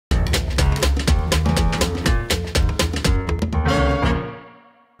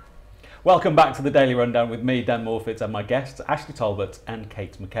Welcome back to the Daily Rundown with me, Dan Morfitts, and my guests, Ashley Talbot and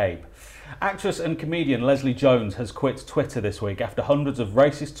Kate McCabe. Actress and comedian Leslie Jones has quit Twitter this week after hundreds of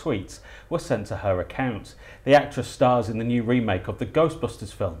racist tweets were sent to her account. The actress stars in the new remake of the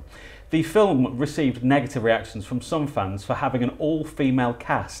Ghostbusters film. The film received negative reactions from some fans for having an all-female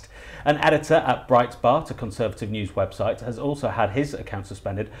cast. An editor at Breitbart, a conservative news website, has also had his account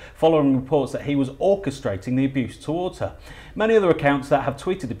suspended following reports that he was orchestrating the abuse towards her. Many other accounts that have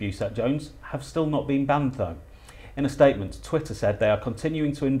tweeted abuse at Jones have still not been banned though. In a statement, Twitter said they are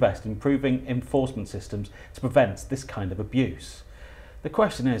continuing to invest in improving enforcement systems to prevent this kind of abuse. The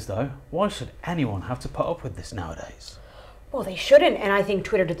question is though, why should anyone have to put up with this nowadays? Well, they shouldn't, and I think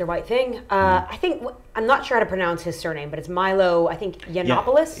Twitter did the right thing. I'm not sure how to pronounce his surname, but it's Milo, I think,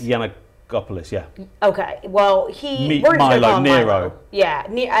 Yiannopoulos? Yiannopoulos, yeah. Okay, well, Milo, Nero. Yeah,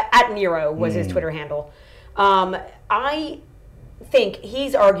 at Nero was his Twitter handle. I think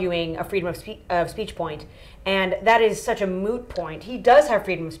he's arguing a freedom of speech point, and that is such a moot point. He does have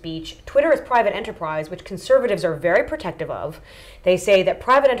freedom of speech. Twitter is private enterprise, which conservatives are very protective of. They say that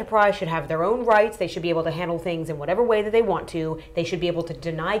private enterprise should have their own rights. They should be able to handle things in whatever way that they want to. They should be able to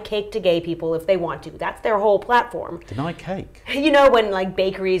deny cake to gay people if they want to. That's their whole platform. Deny cake? You know, when like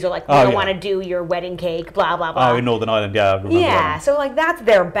bakeries are like, we don't want to do your wedding cake, blah, blah, blah. Oh, in Northern Ireland, yeah. I remember that. So like that's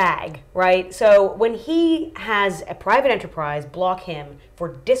their bag, right? So when he has a private enterprise block him for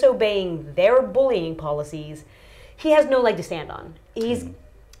disobeying their bullying policies, he has no leg to stand on. He's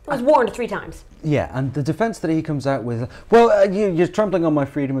was warned 3 times. Yeah, and the defense that he comes out with, well, you're trampling on my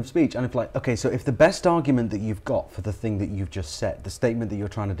freedom of speech. And if like, okay, so if the best argument that you've got for the thing that you've just said, the statement that you're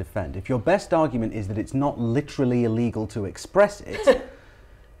trying to defend, if your best argument is that it's not literally illegal to express it,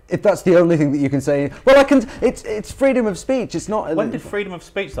 if that's the only thing that you can say, well, it's freedom of speech. It's not. When did freedom of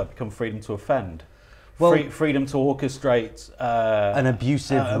speech though become freedom to offend? Well, freedom to orchestrate an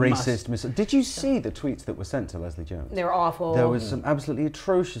abusive, racist. Did you see the tweets that were sent to Leslie Jones? They were awful. There was some absolutely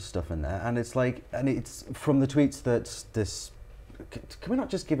atrocious stuff in there, and it's like, and it's from the tweets that this. Can we not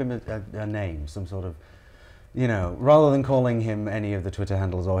just give him a name, some sort of, you know, rather than calling him any of the Twitter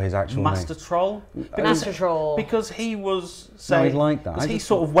handles or his actual Master name. Troll? Master Troll. Because he was saying, no, like that. He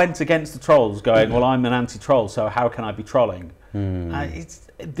sort of went against the trolls, going, "Well, I'm an anti-troll, so how can I be trolling?"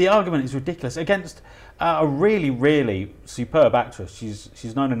 The argument is ridiculous against a really, really superb actress.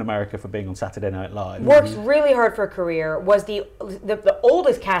 She's known in America for being on Saturday Night Live. Works really hard for a career. Was the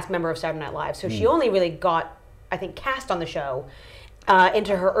oldest cast member of Saturday Night Live, so she only really got, I think, cast on the show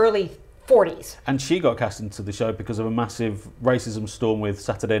into her early 40s. And she got cast into the show because of a massive racism storm with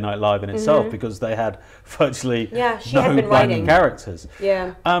Saturday Night Live in itself, because they had virtually no black characters.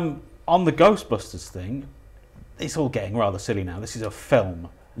 Yeah. On the Ghostbusters thing, it's all getting rather silly now. This is a film.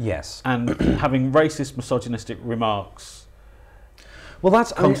 Yes. And having racist, misogynistic remarks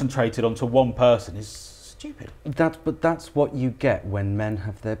concentrated onto one person is stupid. But that's what you get when men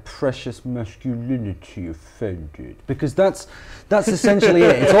have their precious masculinity offended. Because that's essentially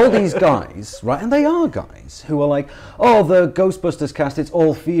it. It's all these guys, right? And they are guys who are like, oh, the Ghostbusters cast, it's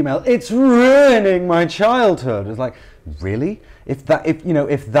all female. It's ruining my childhood. It's like, really? If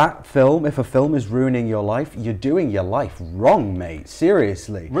a film is ruining your life, you're doing your life wrong, mate.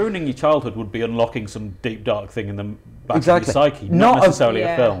 Seriously. Ruining your childhood would be unlocking some deep, dark thing in the back of your psyche, not necessarily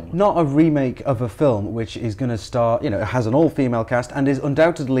a film. Not a remake of a film which is going to star, has an all-female cast and is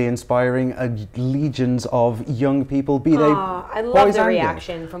undoubtedly inspiring legions of young people, be they I love the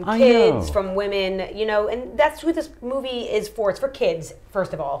reaction from kids, from women, and that's who this movie is for. It's for kids,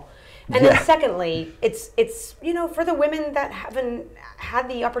 first of all. And then secondly, it's for the women that haven't had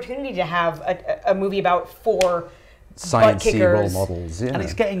the opportunity to have a movie about 4 science role models. Yeah. And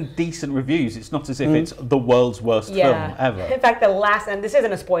it's getting decent reviews. It's not as if it's the world's worst film ever. In fact, and this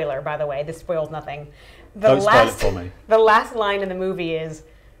isn't a spoiler, by the way, this spoils nothing. Don't spoil it for me. The last line in the movie is,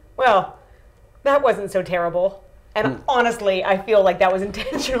 well, that wasn't so terrible. And honestly, I feel like that was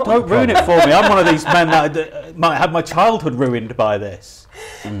intentional. Don't ruin it for me. I'm one of these men that might have my childhood ruined by this.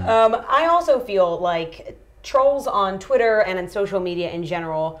 I also feel like trolls on Twitter and in social media in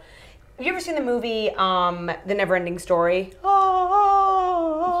general. Have you ever seen the movie The Neverending Story?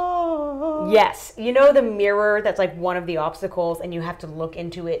 Yes. You know the mirror that's like one of the obstacles and you have to look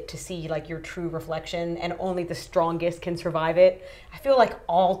into it to see like your true reflection and only the strongest can survive it? I feel like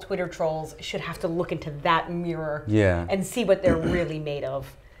all Twitter trolls should have to look into that mirror and see what they're really made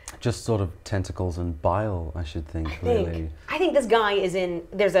of. Just sort of tentacles and bile, I should think. I think this guy is in.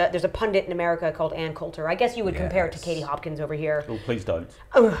 There's a pundit in America called Ann Coulter. I guess you would compare it to Katie Hopkins over here. Oh, please don't.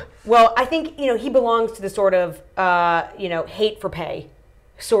 Well, I think he belongs to the sort of hate for pay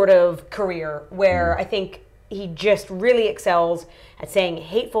sort of career where I think he just really excels at saying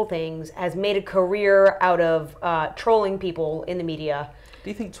hateful things, has made a career out of trolling people in the media. Do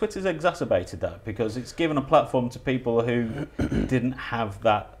you think Twitter's exacerbated that? Because it's given a platform to people who didn't have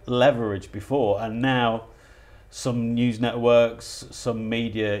that leverage before, and now some news networks, some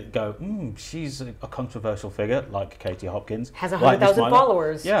media go, she's a controversial figure, like Katie Hopkins. Has 100,000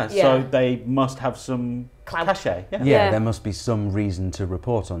 followers. Yeah, so they must have some clout. cachet. Yeah, there must be some reason to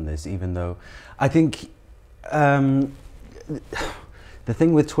report on this, even though I think the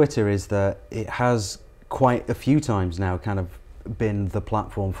thing with Twitter is that it has quite a few times now kind of been the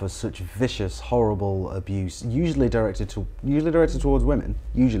platform for such vicious, horrible abuse, usually directed towards women,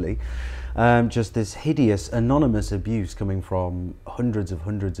 just this hideous anonymous abuse coming from hundreds of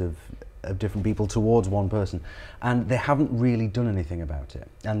different people towards one person, and they haven't really done anything about it.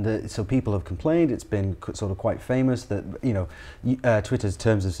 And so people have complained. It's been sort of quite famous that Twitter's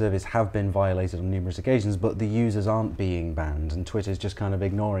terms of service have been violated on numerous occasions, but the users aren't being banned, and Twitter's just kind of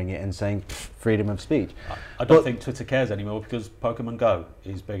ignoring it and saying freedom of speech. I don't think Twitter cares anymore, because Pokemon Go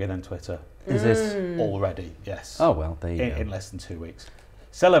is bigger than Twitter. Is this already? Yes. Oh well, there you go. In less than 2 weeks.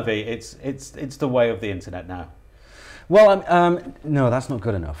 C'est la vie. It's the way of the internet now. Well, no, that's not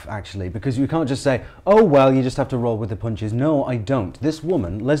good enough, actually, because you can't just say, oh, well, you just have to roll with the punches. No, I don't. This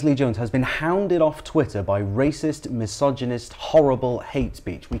woman, Leslie Jones, has been hounded off Twitter by racist, misogynist, horrible hate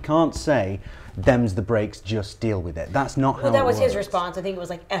speech. We can't say, them's the breaks, just deal with it. That's not how it works. Well, that was his response. I think it was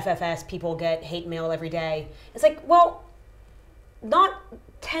like, FFS, people get hate mail every day. It's like, well, not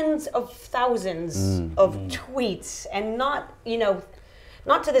tens of thousands of tweets, and not,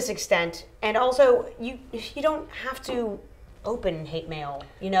 not to this extent, and also you don't have to open hate mail.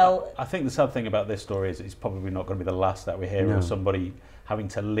 I think the sad thing about this story is it's probably not going to be the last that we hear of somebody having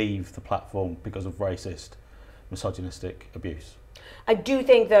to leave the platform because of racist, misogynistic abuse. I do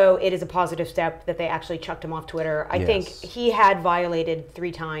think, though, it is a positive step that they actually chucked him off Twitter. I think he had violated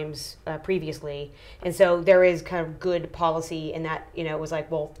 3 times previously, and so there is kind of good policy in that. It was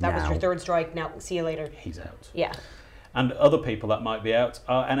like, well, that was your 3rd strike. Now see you later. He's out. Yeah. And other people that might be out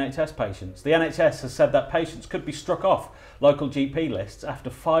are NHS patients. The NHS has said that patients could be struck off local GP lists after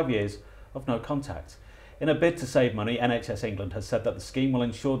 5 years of no contact. In a bid to save money, NHS England has said that the scheme will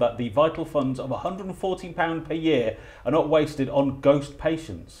ensure that the vital funds of £114 per year are not wasted on ghost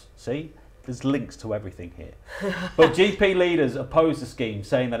patients. See? There's links to everything here. But GP leaders oppose the scheme,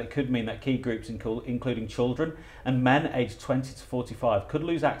 saying that it could mean that key groups, including children and men aged 20 to 45, could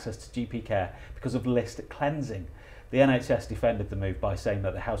lose access to GP care because of list cleansing. The NHS defended the move by saying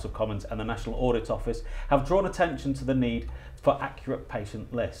that the House of Commons and the National Audit Office have drawn attention to the need for accurate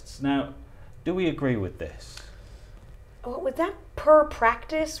patient lists. Now, do we agree with this? Was that per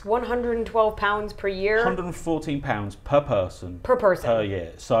practice? £112 per year? £114 per person. Per person. Per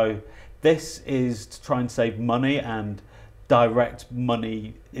year. So this is to try and save money and direct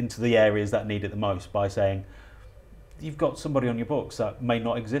money into the areas that need it the most by saying, you've got somebody on your books that may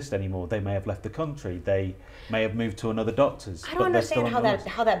not exist anymore. They may have left the country. They may have moved to another doctor's. I don't understand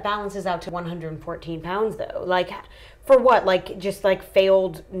how that balances out to £114 though. Like, for what? Like, just like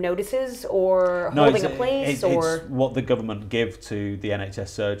failed notices or holding a place, or it's what the government give to the NHS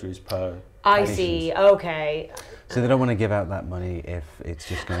surgeries per. I see. Okay. So they don't want to give out that money if it's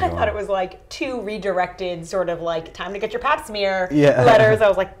just going to go I thought it was like 2 redirected sort of like time to get your pap smear Yeah. letters. I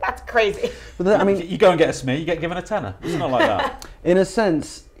was like, that's crazy. But I mean, you go and get a smear, you get given a tenner. It's not like that. In a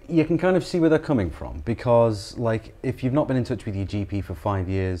sense, you can kind of see where they're coming from, because like if you've not been in touch with your GP for 5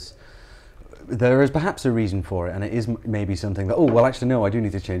 years, there is perhaps a reason for it, and it is maybe something that, oh, well, actually, no, I do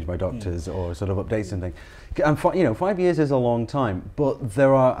need to change my doctors or sort of update something. And 5 years is a long time, but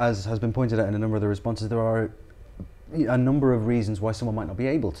there are, as has been pointed out in a number of the responses, there are a number of reasons why someone might not be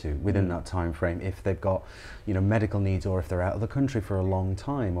able to within that time frame, if they've got medical needs, or if they're out of the country for a long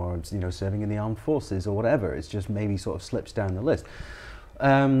time, or serving in the armed forces or whatever. It's just maybe sort of slips down the list,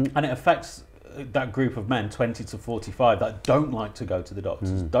 and it affects that group of men 20 to 45 that don't like to go to the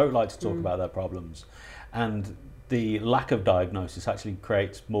doctors, don't like to talk about their problems, and the lack of diagnosis actually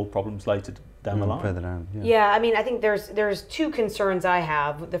creates more problems later down the line. Further down, yeah. I mean, I think there's 2 concerns I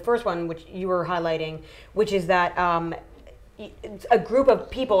have. The first one, which you were highlighting, which is that a group of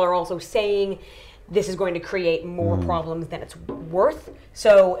people are also saying this is going to create more problems than it's worth.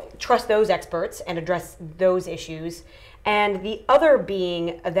 So trust those experts and address those issues. And the other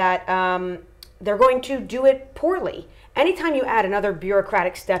being that they're going to do it poorly. Anytime you add another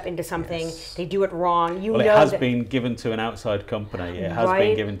bureaucratic step into something, they do it wrong. It has been given to an outside company. It has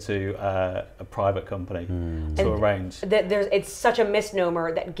been given to a private company to arrange. It's such a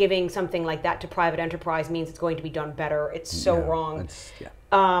misnomer that giving something like that to private enterprise means it's going to be done better. It's so wrong.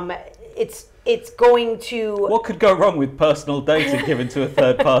 it's going to. What could go wrong with personal data given to a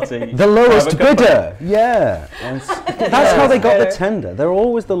third party? The lowest private company? bidder, yeah. That's how they got the tender. They're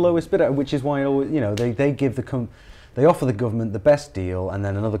always the lowest bidder, which is why they give they offer the government the best deal, and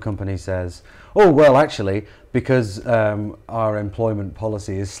then another company says, "Oh well, actually, because our employment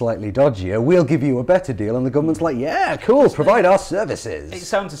policy is slightly dodgier, we'll give you a better deal." And the government's like, "Yeah, cool, provide our services." It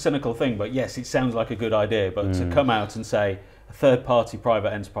sounds a cynical thing, but yes, it sounds like a good idea. But to come out and say a third-party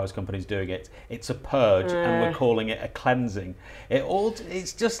private enterprise company is doing it, it's a purge, and we're calling it a cleansing.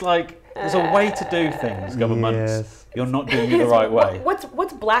 It's just like there's a way to do things, government. Yes. You're not doing it the right way.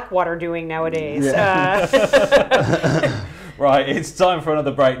 What's Blackwater doing nowadays? Right, it's time for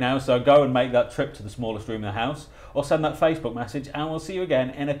another break now, so go and make that trip to the smallest room in the house, or send that Facebook message, and we'll see you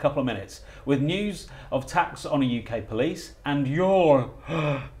again in a couple of minutes with news of attacks on a UK police and your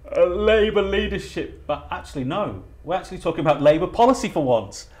Labour leadership. But actually, no, we're actually talking about Labour policy for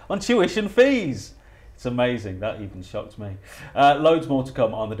once, on tuition fees. It's amazing, that even shocked me. Loads more to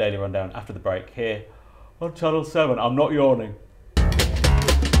come on the Daily Rundown after the break here on Channel 7. I'm not yawning.